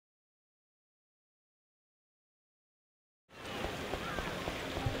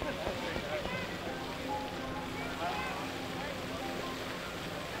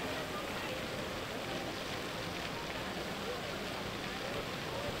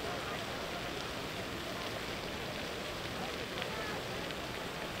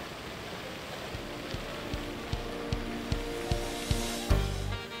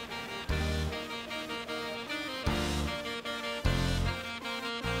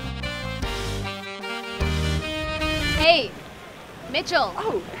Hey, Mitchell.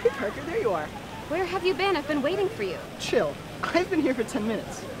 Oh, hey Parker, there you are. Where have you been? I've been waiting for you. Chill. I've been here for 10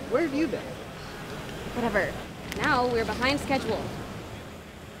 minutes. Where have you been? Whatever. Now we're behind schedule.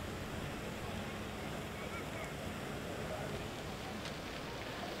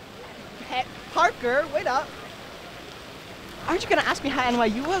 Hey, Parker, wait up. Aren't you gonna ask me how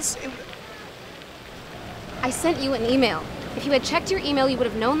NYU was? I sent you an email. If you had checked your email, you would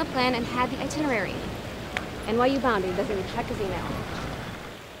have known the plan and had the itinerary. NYU bound, he doesn't even check his email.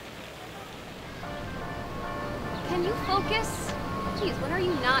 Can you focus? Jeez, when are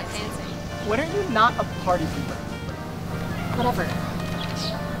you not dancing? When are you not a party pooper? Whatever.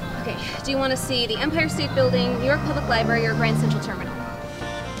 Okay, do you want to see the Empire State Building, New York Public Library, or Grand Central Terminal?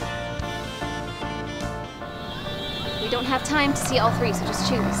 We don't have time to see all three, so just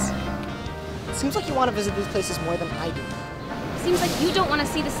choose. It seems like you want to visit these places more than I do. Seems like you don't want to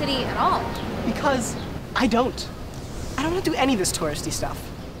see the city at all. Because I don't. I don't want to do any of this touristy stuff.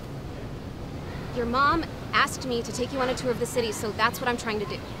 Your mom asked me to take you on a tour of the city, so that's what I'm trying to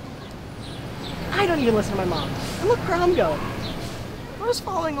do. I don't even listen to my mom. And look where I'm going. What has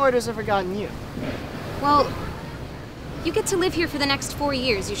following orders ever gotten you? Well, you get to live here for the next 4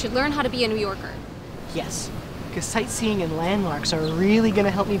 years. You should learn how to be a New Yorker. Yes, because sightseeing and landmarks are really going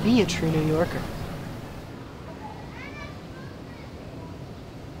to help me be a true New Yorker.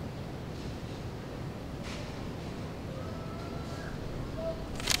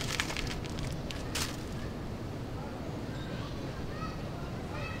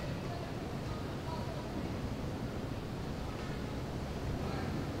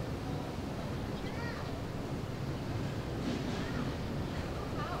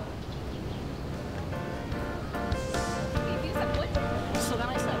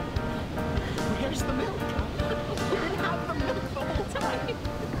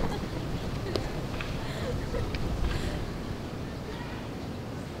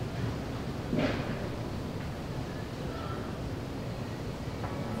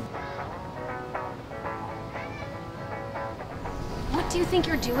 What do you think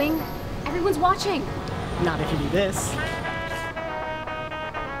you're doing? Everyone's watching. Not if you do this.